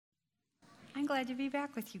glad to be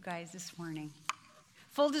back with you guys this morning.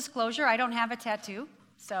 Full disclosure, I don't have a tattoo,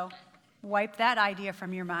 so wipe that idea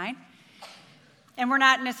from your mind. And we're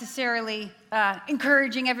not necessarily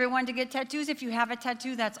encouraging everyone to get tattoos. If you have a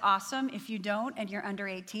tattoo, that's awesome. If you don't and you're under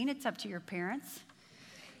 18, it's up to your parents.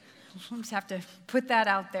 We'll just have to put that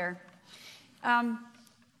out there.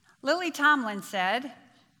 Lily Tomlin said,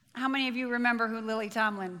 how many of you remember who Lily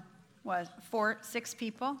Tomlin was? 6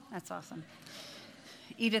 people? That's awesome.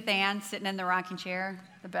 Edith Ann sitting in the rocking chair,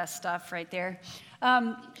 the best stuff right there.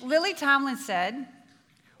 Lily Tomlin said,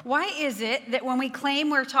 why is it that when we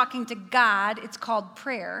claim we're talking to God, it's called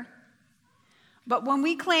prayer, but when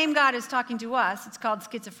we claim God is talking to us, it's called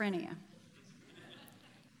schizophrenia?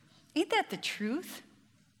 Ain't that the truth?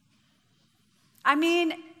 I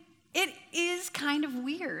mean, it is kind of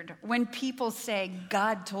weird when people say,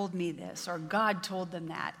 God told me this, or God told them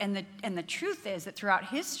that. And the truth is that throughout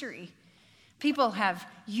history, people have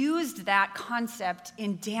used that concept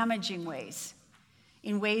in damaging ways,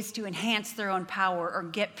 in ways to enhance their own power or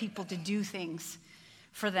get people to do things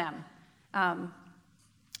for them.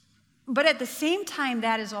 But at the same time,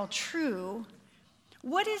 that is all true.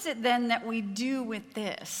 What is it then that we do with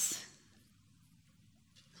this?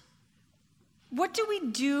 What do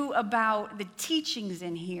we do about the teachings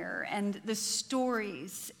in here and the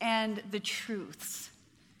stories and the truths?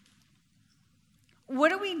 What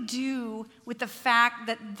do we do with the fact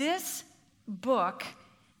that this book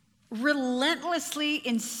relentlessly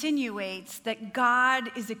insinuates that God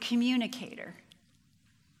is a communicator?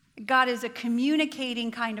 God is a communicating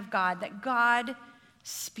kind of God, that God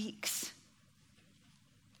speaks.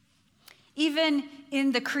 Even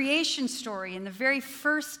in the creation story, in the very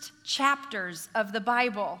first chapters of the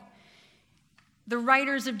Bible, the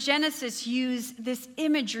writers of Genesis use this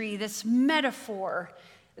imagery, this metaphor,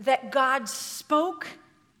 that God spoke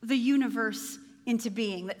the universe into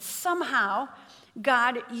being, that somehow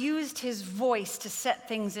God used his voice to set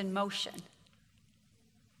things in motion.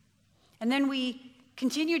 And then we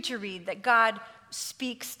continue to read that God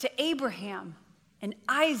speaks to Abraham and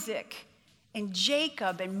Isaac and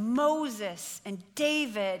Jacob and Moses and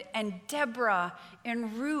David and Deborah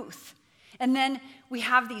and Ruth. And then we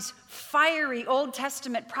have these fiery Old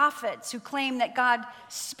Testament prophets who claim that God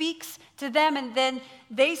speaks to them, and then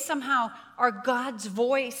they somehow are God's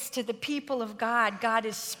voice to the people of God. God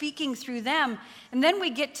is speaking through them. And then we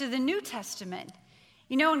get to the New Testament.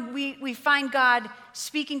 You know, and we find God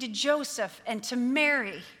speaking to Joseph and to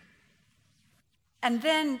Mary. And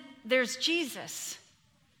then there's Jesus,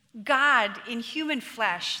 God in human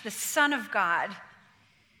flesh, the Son of God.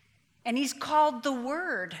 And he's called the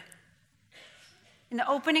Word. In the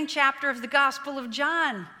opening chapter of the Gospel of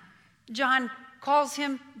John, John calls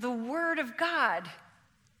him the Word of God.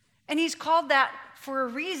 And he's called that for a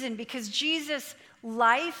reason, because Jesus'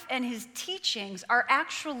 life and his teachings are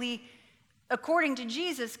actually, according to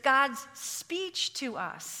Jesus, God's speech to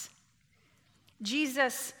us.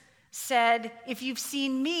 Jesus said, if you've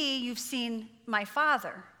seen me, you've seen my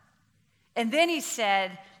Father. And then he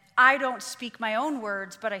said, I don't speak my own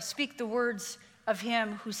words, but I speak the words of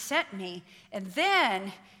him who sent me. And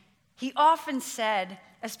then he often said,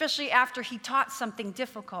 especially after he taught something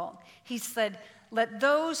difficult, he said, let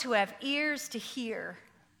those who have ears to hear,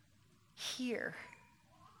 hear.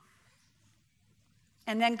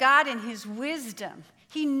 And then God, in his wisdom,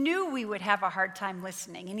 he knew we would have a hard time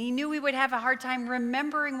listening, and he knew we would have a hard time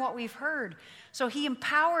remembering what we've heard. So he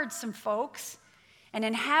empowered some folks and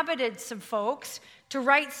inhabited some folks to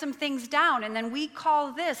write some things down. And then we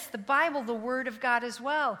call this, the Bible, the Word of God as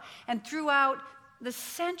well. And throughout the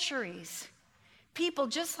centuries, people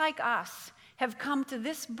just like us have come to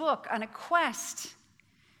this book on a quest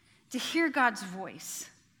to hear God's voice.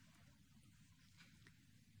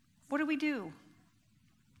 What do we do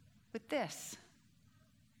with this?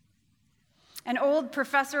 An old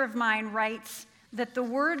professor of mine writes that the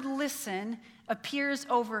word listen appears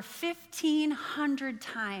over 1,500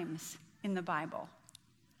 times in the Bible.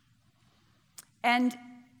 And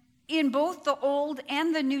in both the Old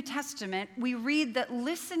and the New Testament, we read that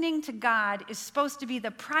listening to God is supposed to be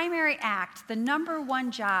the primary act, the number one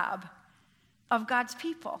job of God's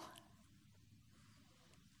people.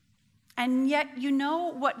 And yet, you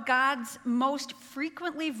know what God's most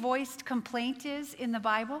frequently voiced complaint is in the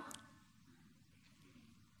Bible?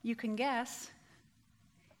 You can guess.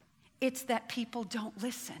 It's that people don't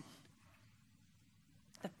listen.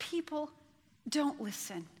 The people don't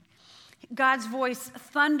listen. God's voice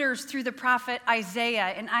thunders through the prophet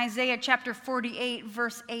Isaiah in Isaiah chapter 48,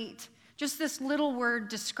 verse 8. Just this little word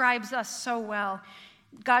describes us so well.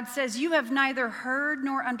 God says, you have neither heard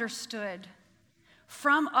nor understood.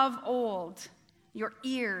 From of old, your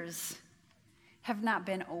ears have not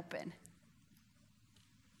been open.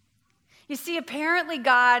 You see, apparently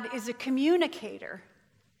God is a communicator.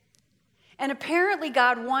 And apparently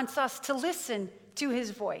God wants us to listen to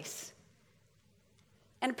his voice.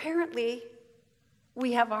 And apparently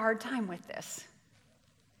we have a hard time with this.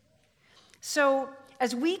 So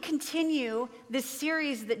as we continue this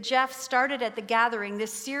series that Jeff started at the gathering,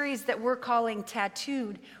 this series that we're calling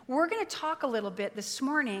Tattooed, we're going to talk a little bit this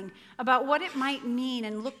morning about what it might mean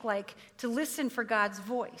and look like to listen for God's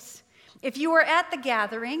voice. If you were at the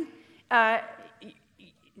gathering,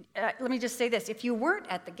 let me just say this. If you weren't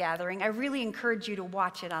at the gathering, I really encourage you to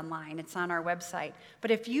watch it online. It's on our website. But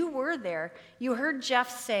if you were there, you heard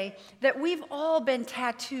Jeff say that we've all been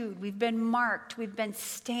tattooed. We've been marked. We've been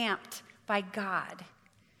stamped by God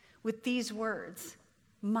with these words,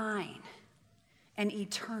 mine and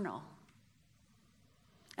eternal.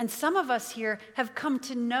 And some of us here have come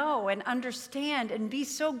to know and understand and be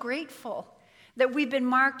so grateful that we've been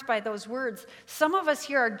marked by those words. Some of us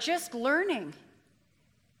here are just learning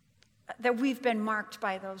that we've been marked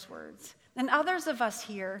by those words. And others of us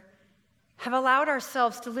here have allowed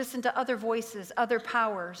ourselves to listen to other voices, other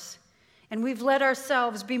powers, and we've let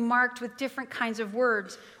ourselves be marked with different kinds of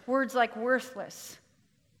words, words like worthless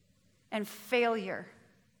and failure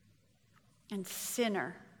and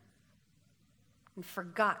sinner and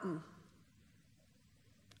forgotten,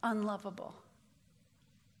 unlovable,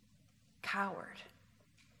 coward.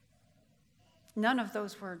 None of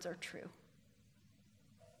those words are true.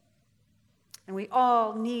 And we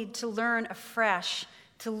all need to learn afresh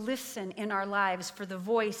to listen in our lives for the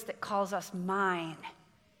voice that calls us mine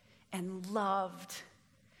and loved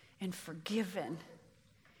and forgiven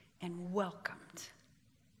and welcomed.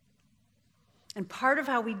 And part of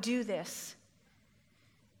how we do this,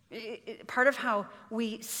 part of how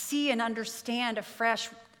we see and understand afresh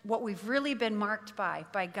what we've really been marked by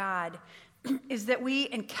God, is that we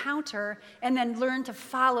encounter and then learn to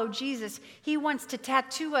follow Jesus. He wants to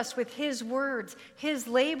tattoo us with his words, his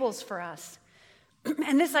labels for us.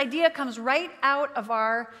 And this idea comes right out of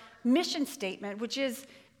our mission statement, which is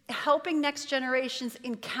helping next generations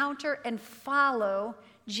encounter and follow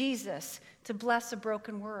Jesus to bless a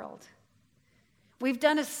broken world. We've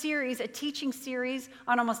done a teaching series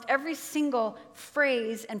on almost every single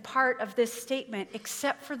phrase and part of this statement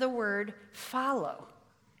except for the word follow,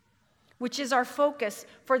 which is our focus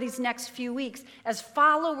for these next few weeks. As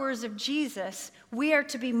followers of Jesus, we are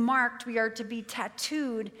to be marked, we are to be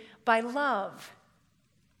tattooed by love.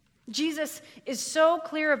 Jesus is so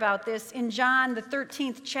clear about this in John, the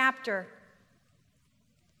 13th chapter.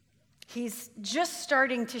 He's just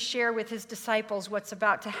starting to share with his disciples what's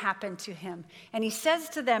about to happen to him. And he says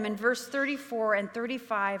to them in verse 34 and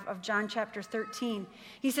 35 of John chapter 13,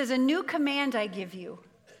 he says, "A new command I give you,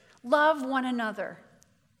 love one another."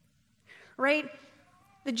 Right?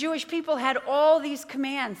 The Jewish people had all these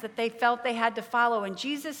commands that they felt they had to follow. And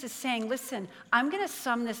Jesus is saying, listen, I'm going to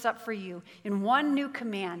sum this up for you in one new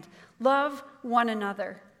command. Love one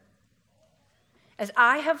another. As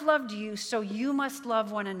I have loved you, so you must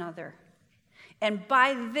love one another. And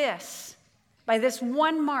by this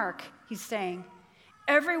one mark, he's saying,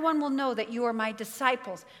 everyone will know that you are my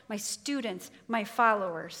disciples, my students, my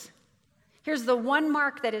followers. Here's the one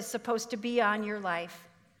mark that is supposed to be on your life.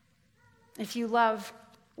 If you love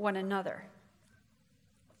one another.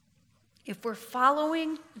 If we're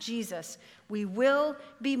following Jesus, we will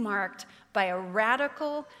be marked by a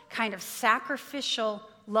radical kind of sacrificial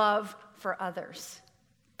love for others.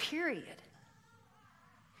 Period.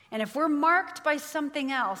 And if we're marked by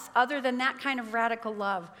something else other than that kind of radical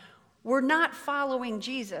love, we're not following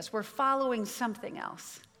Jesus, we're following something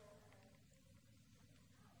else.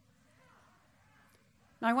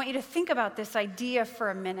 Now, I want you to think about this idea for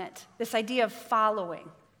a minute, this idea of following.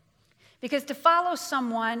 Because to follow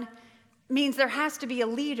someone means there has to be a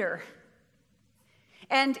leader.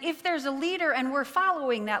 And if there's a leader and we're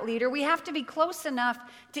following that leader, we have to be close enough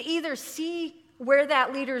to either see where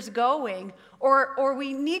that leader's going, or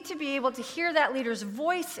we need to be able to hear that leader's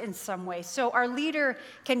voice in some way so our leader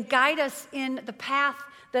can guide us in the path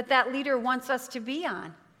that that leader wants us to be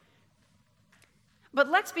on. But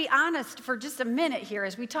let's be honest for just a minute here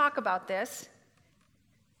as we talk about this.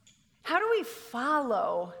 How do we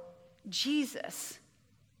follow Jesus?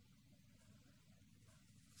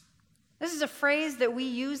 This is a phrase that we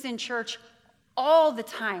use in church all the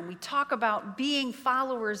time. We talk about being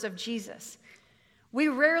followers of Jesus. We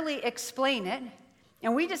rarely explain it,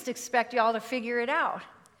 and we just expect y'all to figure it out.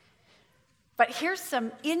 But here's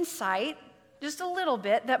some insight, just a little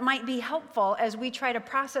bit, that might be helpful as we try to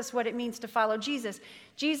process what it means to follow Jesus.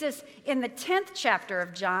 Jesus, in the 10th chapter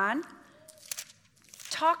of John,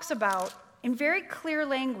 talks about in very clear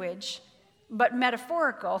language, but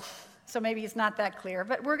metaphorical, so maybe it's not that clear,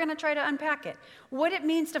 but we're going to try to unpack it. What it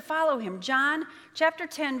means to follow him. John chapter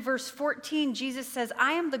 10, verse 14, Jesus says,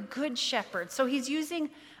 I am the good shepherd. So he's using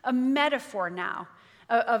a metaphor now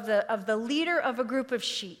of the leader of a group of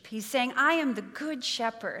sheep. He's saying, I am the good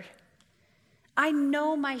shepherd. I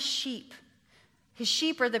know my sheep. His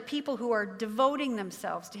sheep are the people who are devoting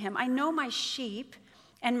themselves to him. I know my sheep,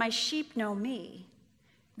 and my sheep know me.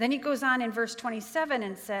 Then he goes on in verse 27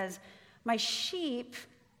 and says, my sheep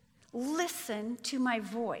listen to my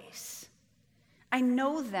voice. I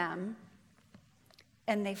know them,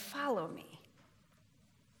 and they follow me.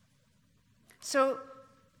 So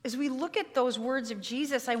as we look at those words of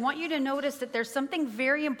Jesus, I want you to notice that there's something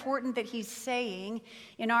very important that he's saying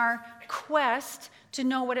in our quest to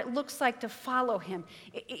know what it looks like to follow him.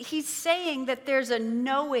 He's saying that there's a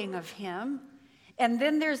knowing of him, and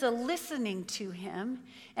then there's a listening to him,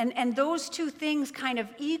 and those two things kind of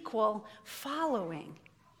equal following.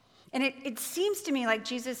 And it seems to me like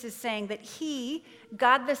Jesus is saying that he,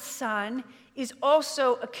 God the Son, is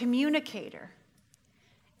also a communicator.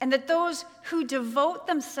 And that those who devote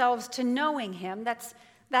themselves to knowing him, that's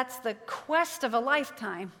the quest of a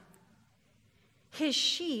lifetime, his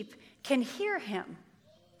sheep can hear him.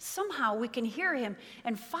 Somehow we can hear him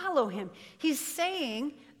and follow him. He's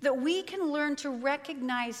saying that we can learn to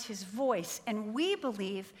recognize his voice, and we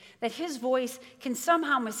believe that his voice can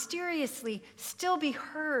somehow mysteriously still be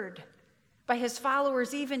heard by his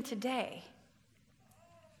followers even today.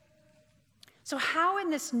 So how in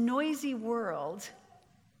this noisy world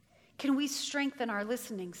can we strengthen our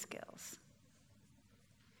listening skills?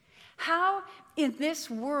 How in this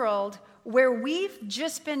world where we've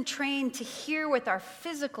just been trained to hear with our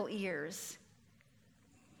physical ears,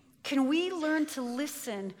 can we learn to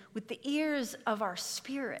listen with the ears of our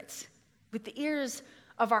spirit, with the ears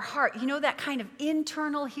of our heart? You know, that kind of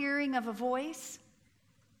internal hearing of a voice?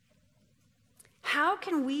 How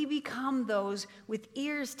can we become those with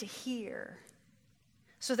ears to hear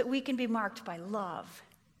so that we can be marked by love?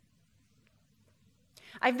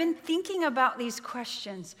 I've been thinking about these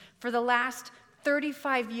questions for the last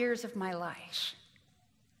 35 years of my life.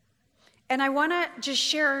 And I want to just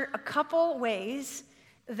share a couple ways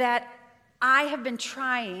that I have been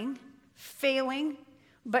trying, failing,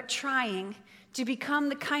 but trying to become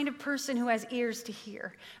the kind of person who has ears to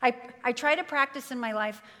hear. I try to practice in my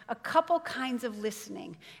life a couple kinds of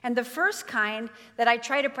listening. And the first kind that I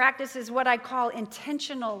try to practice is what I call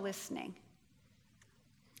intentional listening.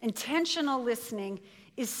 Intentional listening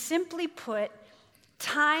is simply put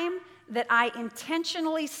time that I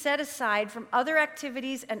intentionally set aside from other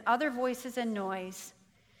activities and other voices and noise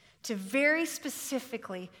to very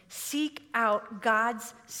specifically seek out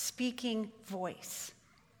God's speaking voice.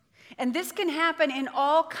 And this can happen in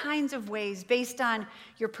all kinds of ways based on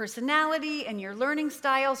your personality and your learning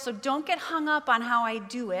style, so don't get hung up on how I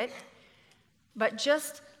do it, but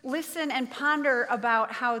just listen and ponder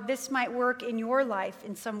about how this might work in your life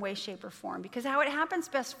in some way, shape, or form. Because how it happens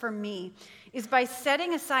best for me is by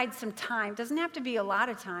setting aside some time. It doesn't have to be a lot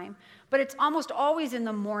of time, but it's almost always in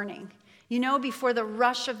the morning, you know, before the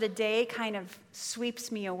rush of the day kind of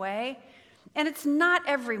sweeps me away. And it's not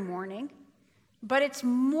every morning, but it's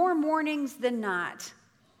more mornings than not.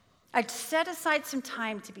 I set aside some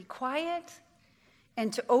time to be quiet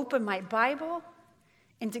and to open my Bible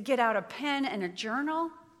and to get out a pen and a journal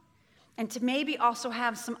and to maybe also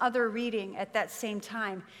have some other reading at that same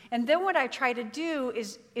time. And then what I try to do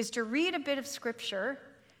is to read a bit of Scripture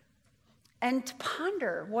and to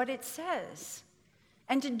ponder what it says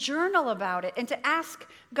and to journal about it and to ask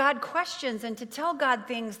God questions and to tell God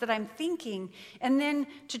things that I'm thinking, and then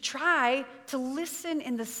to try to listen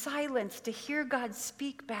in the silence to hear God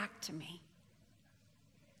speak back to me.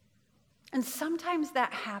 And sometimes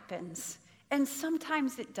that happens, and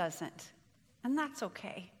sometimes it doesn't, and that's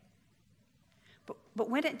okay. But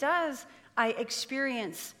when it does, I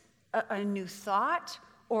experience a new thought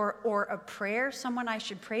or a prayer, someone I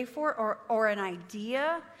should pray for, or an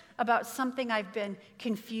idea about something I've been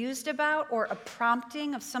confused about, or a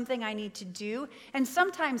prompting of something I need to do. And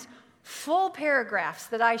sometimes full paragraphs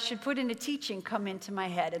that I should put into teaching come into my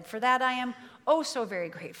head. And for that, I am oh so very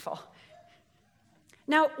grateful.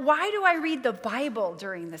 Now, why do I read the Bible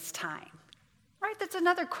during this time? Right? That's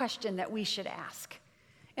another question that we should ask.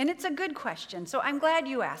 And it's a good question, so I'm glad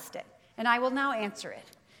you asked it, and I will now answer it.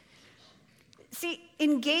 See,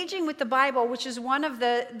 engaging with the Bible, which is one of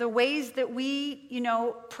the ways that we,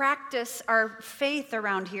 practice our faith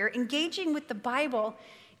around here, engaging with the Bible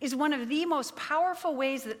is one of the most powerful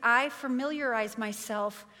ways that I familiarize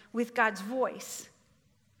myself with God's voice.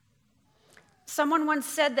 Someone once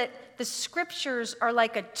said that the scriptures are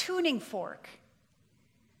like a tuning fork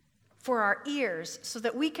for our ears so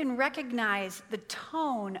that we can recognize the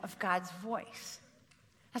tone of God's voice.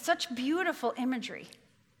 That's such beautiful imagery.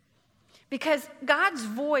 Because God's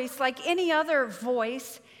voice, like any other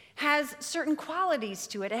voice, has certain qualities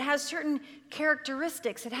to it. It has certain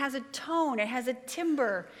characteristics. It has a tone. It has a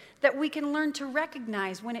timbre that we can learn to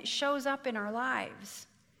recognize when it shows up in our lives.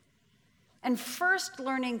 And first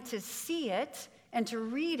learning to see it and to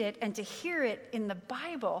read it and to hear it in the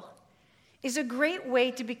Bible is a great way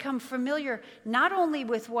to become familiar not only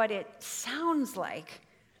with what it sounds like,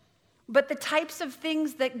 but the types of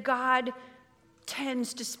things that God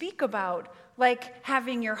tends to speak about, like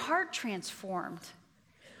having your heart transformed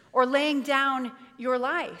or laying down your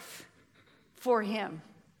life for Him,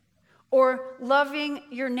 or loving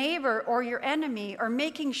your neighbor or your enemy, or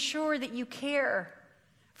making sure that you care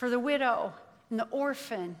for the widow and the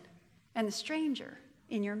orphan and the stranger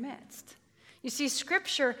in your midst. You see,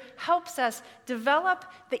 Scripture helps us develop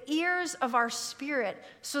the ears of our spirit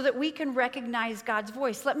so that we can recognize God's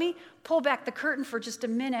voice. Let me pull back the curtain for just a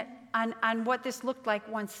minute on what this looked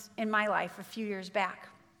like once in my life a few years back.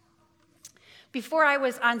 Before I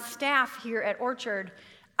was on staff here at Orchard,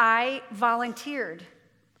 I volunteered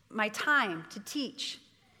my time to teach.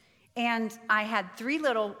 And I had three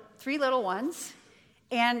little ones.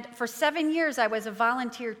 And for 7 years, I was a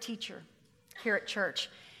volunteer teacher here at church.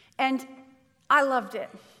 And I loved it.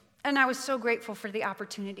 And I was so grateful for the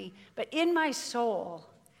opportunity. But in my soul,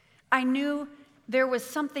 I knew there was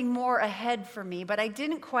something more ahead for me, but I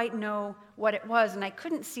didn't quite know what it was, and I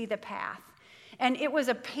couldn't see the path. And it was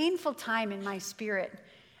a painful time in my spirit.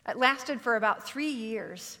 It lasted for about 3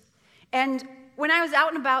 years. And when I was out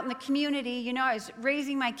and about in the community, I was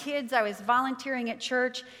raising my kids, I was volunteering at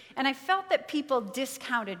church, and I felt that people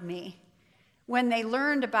discounted me when they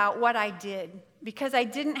learned about what I did because I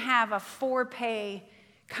didn't have a for-pay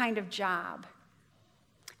kind of job.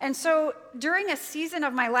 And so during a season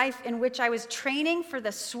of my life in which I was training for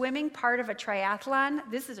the swimming part of a triathlon,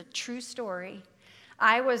 this is a true story.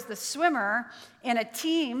 I was the swimmer in a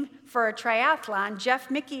team for a triathlon. Jeff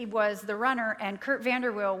Mickey was the runner, and Kurt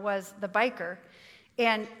Vanderwill was the biker.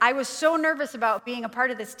 And I was so nervous about being a part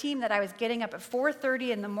of this team that I was getting up at 4:30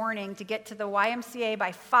 in the morning to get to the YMCA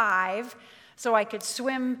by 5 so I could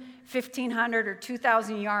swim 1,500 or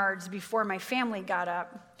 2,000 yards before my family got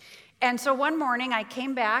up. And so one morning I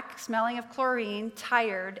came back smelling of chlorine,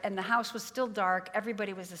 tired, and the house was still dark.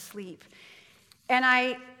 Everybody was asleep. And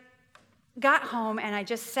I got home and I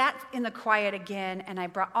just sat in the quiet again, and I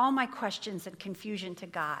brought all my questions and confusion to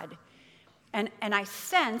God. And I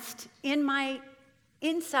sensed in my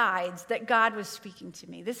insides that God was speaking to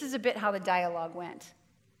me. This is a bit how the dialogue went.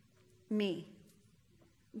 Me.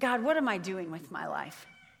 God, what am I doing with my life?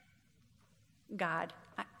 God.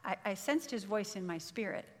 I sensed His voice in my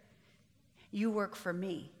spirit. You work for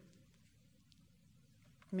me.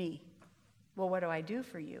 Me. Well, what do I do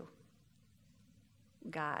for you?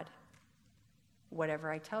 God.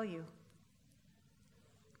 Whatever I tell you.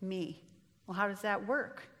 Me. Well, how does that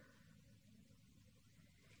work?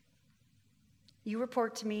 You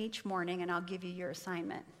report to me each morning, and I'll give you your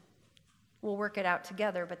assignment. We'll work it out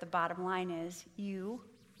together, but the bottom line is you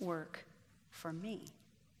work for me.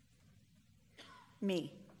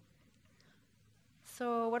 Me.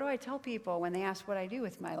 So what do I tell people when they ask what I do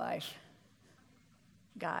with my life?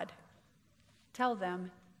 God. Tell them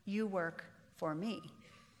you work for me.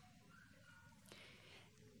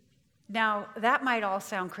 Now, that might all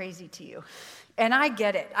sound crazy to you, and I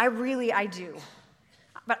get it. I do.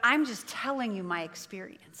 But I'm just telling you my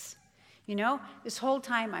experience. This whole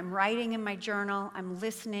time I'm writing in my journal, I'm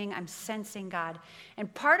listening, I'm sensing God.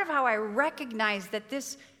 And part of how I recognize that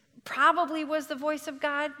this probably was the voice of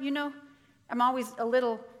God, I'm always a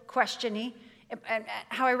little questiony, and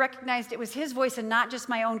how I recognized it was His voice and not just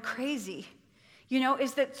my own crazy,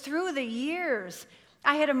 is that through the years,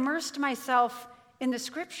 I had immersed myself in the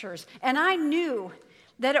Scriptures, and I knew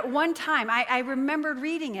that at one time, I remembered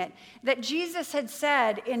reading it, that Jesus had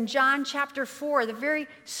said in John chapter 4, the very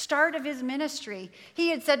start of His ministry, He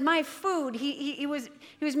had said, my food, he was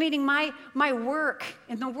meaning my work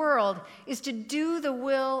in the world is to do the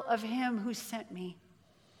will of Him who sent me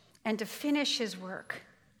and to finish His work.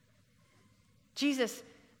 Jesus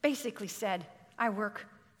basically said, I work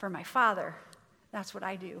for my Father. That's what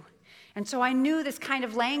I do. And so I knew this kind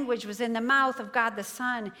of language was in the mouth of God the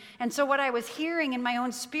Son. And so what I was hearing in my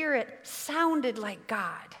own spirit sounded like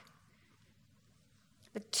God.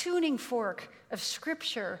 The tuning fork of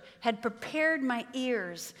Scripture had prepared my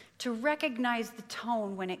ears to recognize the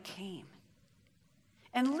tone when it came.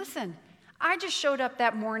 And listen, I just showed up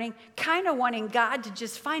that morning kind of wanting God to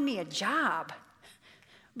just find me a job.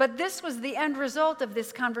 But this was the end result of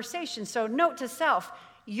this conversation. So note to self,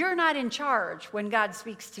 you're not in charge when God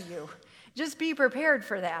speaks to you. Just be prepared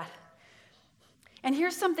for that. And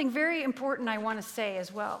here's something very important I want to say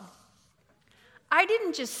as well. I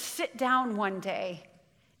didn't just sit down one day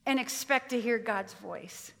and expect to hear God's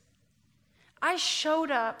voice. I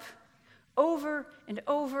showed up over and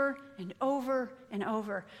over and over and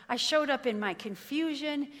over. I showed up in my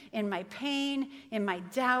confusion, in my pain, in my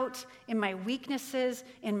doubt, in my weaknesses,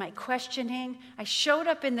 in my questioning. I showed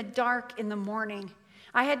up in the dark in the morning.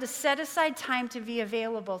 I had to set aside time to be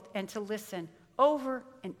available and to listen over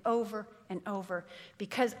and over and over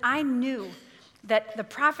because I knew that the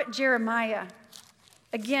prophet Jeremiah,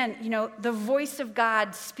 again, the voice of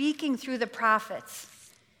God speaking through the prophets.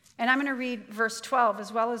 And I'm going to read verse 12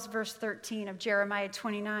 as well as verse 13 of Jeremiah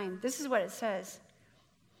 29. This is what it says.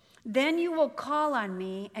 Then you will call on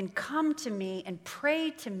me and come to me and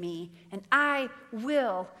pray to me, and I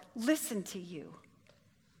will listen to you.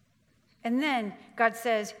 And then God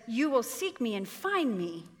says, you will seek me and find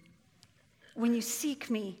me when you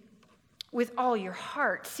seek me with all your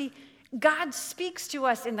heart. See, God speaks to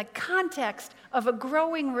us in the context of a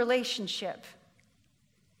growing relationship.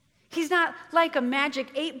 He's not like a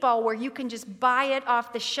magic 8-ball where you can just buy it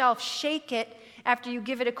off the shelf, shake it after you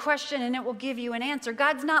give it a question, and it will give you an answer.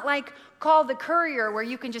 God's not like Call the Courier where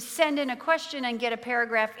you can just send in a question and get a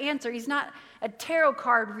paragraph answer. He's not a tarot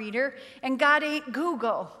card reader, and God ain't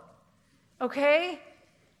Google, okay?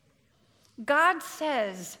 God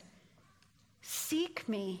says, seek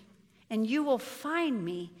me, and you will find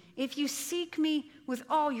me if you seek me with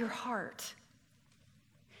all your heart.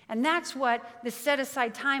 And that's what the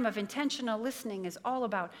set-aside time of intentional listening is all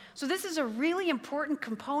about. So this is a really important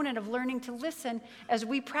component of learning to listen as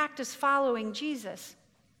we practice following Jesus.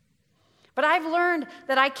 But I've learned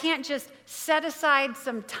that I can't just set aside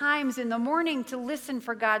some times in the morning to listen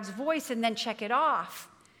for God's voice and then check it off.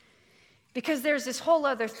 Because there's this whole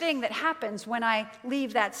other thing that happens when I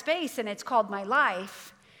leave that space, and it's called my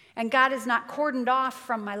life. And God is not cordoned off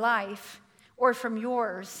from my life or from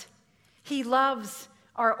yours. He loves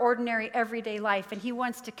our ordinary everyday life, and he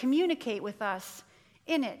wants to communicate with us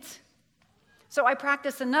in it. So I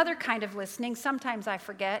practice another kind of listening. Sometimes I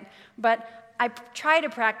forget, but I try to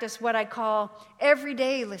practice what I call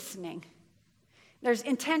everyday listening. There's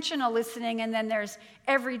intentional listening, and then there's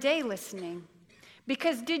everyday listening.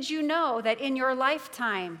 Because did you know that in your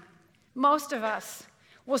lifetime, most of us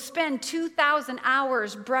will spend 2,000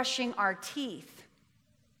 hours brushing our teeth,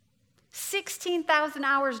 16,000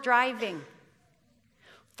 hours driving,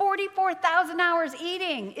 44,000 hours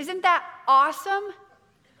eating. Isn't that awesome?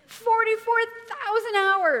 44,000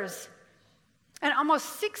 hours. And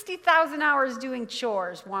almost 60,000 hours doing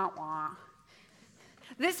chores. Wah, wah.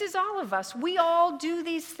 This is all of us. We all do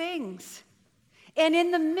these things. And in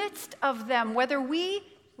the midst of them, whether we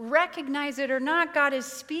recognize it or not, God is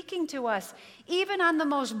speaking to us. Even on the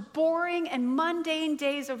most boring and mundane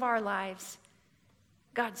days of our lives,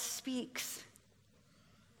 God speaks.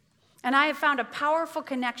 And I have found a powerful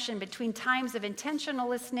connection between times of intentional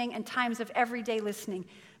listening and times of everyday listening.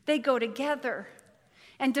 They go together.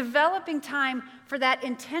 And developing time for that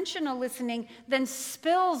intentional listening then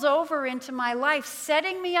spills over into my life,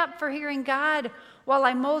 setting me up for hearing God while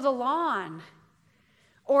I mow the lawn,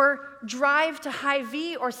 or drive to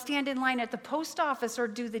Hy-Vee, or stand in line at the post office, or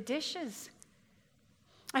do the dishes.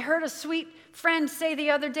 I heard a sweet friend say the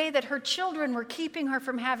other day that her children were keeping her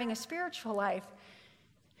from having a spiritual life.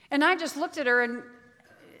 And I just looked at her, and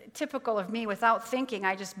typical of me, without thinking,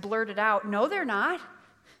 I just blurted out, "No, they're not."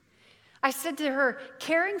 I said to her,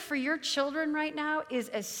 caring for your children right now is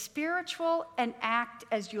as spiritual an act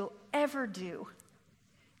as you'll ever do.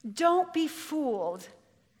 Don't be fooled.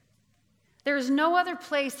 There's no other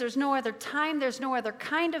place, there's no other time, there's no other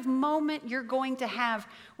kind of moment you're going to have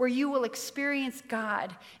where you will experience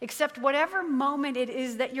God, except whatever moment it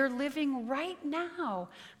is that you're living right now.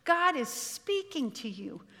 God is speaking to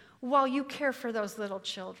you while you care for those little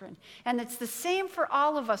children. And it's the same for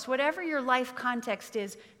all of us. Whatever your life context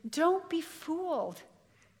is, don't be fooled.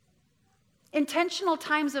 Intentional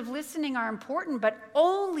times of listening are important, but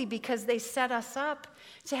only because they set us up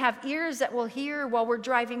to have ears that will hear while we're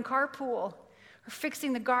driving carpool, or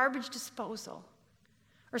fixing the garbage disposal,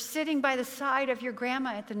 or sitting by the side of your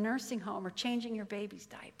grandma at the nursing home, or changing your baby's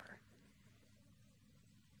diaper.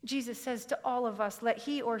 Jesus says to all of us, let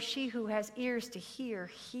he or she who has ears to hear,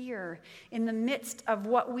 hear. In the midst of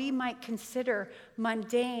what we might consider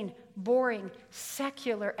mundane, boring,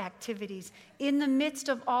 secular activities, in the midst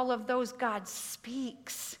of all of those, God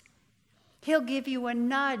speaks. He'll give you a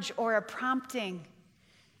nudge or a prompting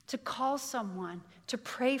to call someone, to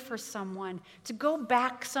pray for someone, to go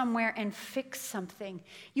back somewhere and fix something.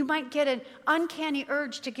 You might get an uncanny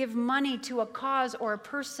urge to give money to a cause or a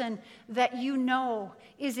person that you know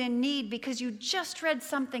is in need because you just read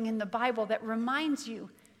something in the Bible that reminds you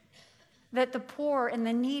that the poor and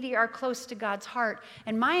the needy are close to God's heart.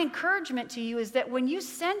 And my encouragement to you is that when you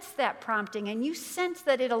sense that prompting and you sense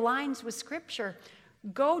that it aligns with Scripture,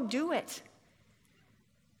 go do it.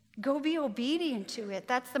 Go be obedient to it.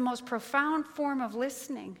 That's the most profound form of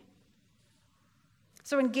listening.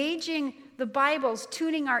 So engaging the Bibles,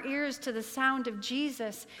 tuning our ears to the sound of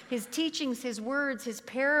Jesus, his teachings, his words, his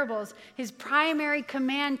parables, his primary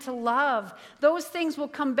command to love, those things will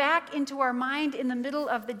come back into our mind in the middle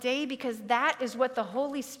of the day because that is what the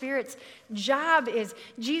Holy Spirit's job is.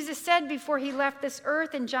 Jesus said before he left this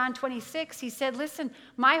earth in John 26, he said, listen,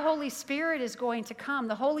 my Holy Spirit is going to come.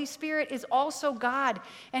 The Holy Spirit is also God,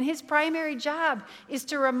 and his primary job is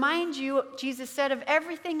to remind you, Jesus said, of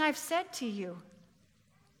everything I've said to you.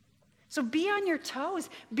 So be on your toes.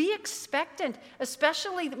 Be expectant,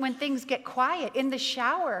 especially when things get quiet in the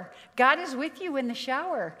shower. God is with you in the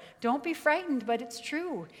shower. Don't be frightened, but it's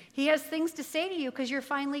true. He has things to say to you because you're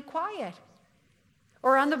finally quiet.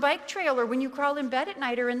 Or on the bike trail, or when you crawl in bed at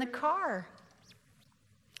night, or in the car.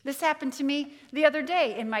 This happened to me the other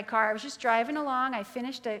day in my car. I was just driving along. I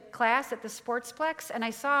finished a class at the Sportsplex, and I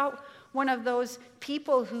saw one of those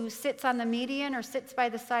people who sits on the median or sits by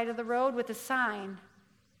the side of the road with a sign.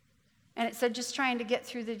 And it said, just trying to get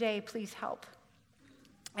through the day, please help.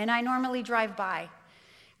 And I normally drive by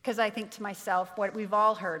because I think to myself, what we've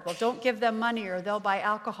all heard, well, don't give them money or they'll buy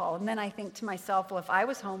alcohol. And then I think to myself, well, if I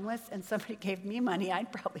was homeless and somebody gave me money,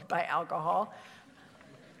 I'd probably buy alcohol.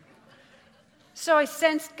 So I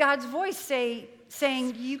sensed God's voice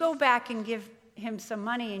saying, you go back and give him some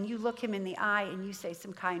money and you look him in the eye and you say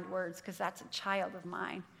some kind words because that's a child of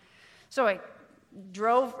mine. So I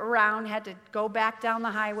drove around, had to go back down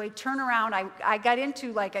the highway, turn around. I got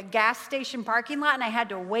into like a gas station parking lot, and I had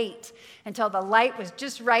to wait until the light was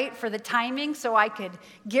just right for the timing so I could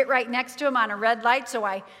get right next to him on a red light. So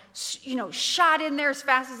I, shot in there as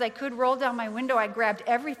fast as I could, rolled down my window. I grabbed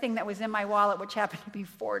everything that was in my wallet, which happened to be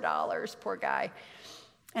 $4, poor guy.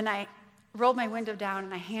 And I rolled my window down,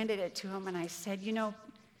 and I handed it to him, and I said,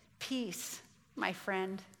 peace, my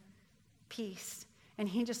friend, peace. And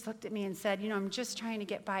he just looked at me and said, I'm just trying to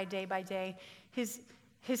get by day.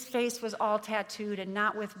 His face was all tattooed and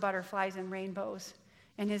not with butterflies and rainbows.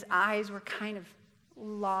 And his eyes were kind of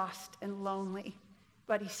lost and lonely.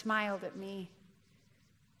 But he smiled at me.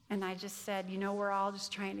 And I just said, we're all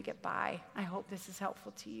just trying to get by. I hope this is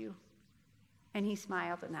helpful to you. And he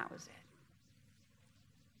smiled, and that was it.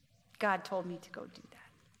 God told me to go do that.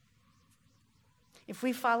 If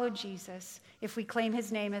we follow Jesus, if we claim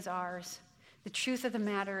his name as ours, the truth of the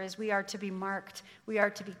matter is we are to be marked, we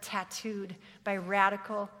are to be tattooed by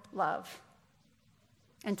radical love.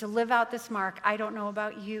 And to live out this mark, I don't know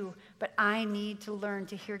about you, but I need to learn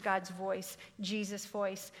to hear God's voice, Jesus'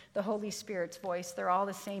 voice, the Holy Spirit's voice. They're all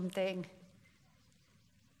the same thing.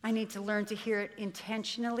 I need to learn to hear it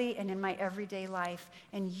intentionally and in my everyday life.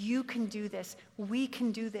 And you can do this. We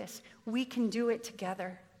can do this. We can do it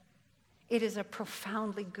together. It is a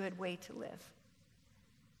profoundly good way to live.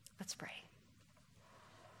 Let's pray.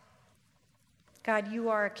 God, you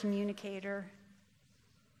are a communicator,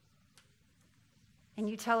 and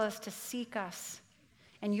you tell us to seek us,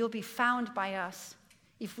 and you'll be found by us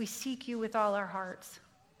if we seek you with all our hearts.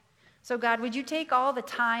 So God, would you take all the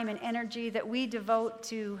time and energy that we devote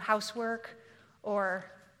to housework or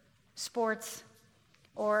sports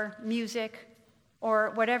or music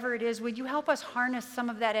or whatever it is, would you help us harness some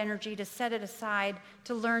of that energy to set it aside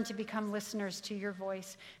to learn to become listeners to your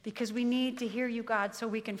voice? Because we need to hear you, God, so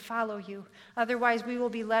we can follow you. Otherwise, we will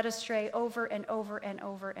be led astray over and over and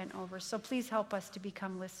over and over. So please help us to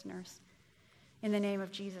become listeners. In the name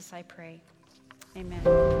of Jesus, I pray.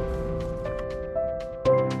 Amen.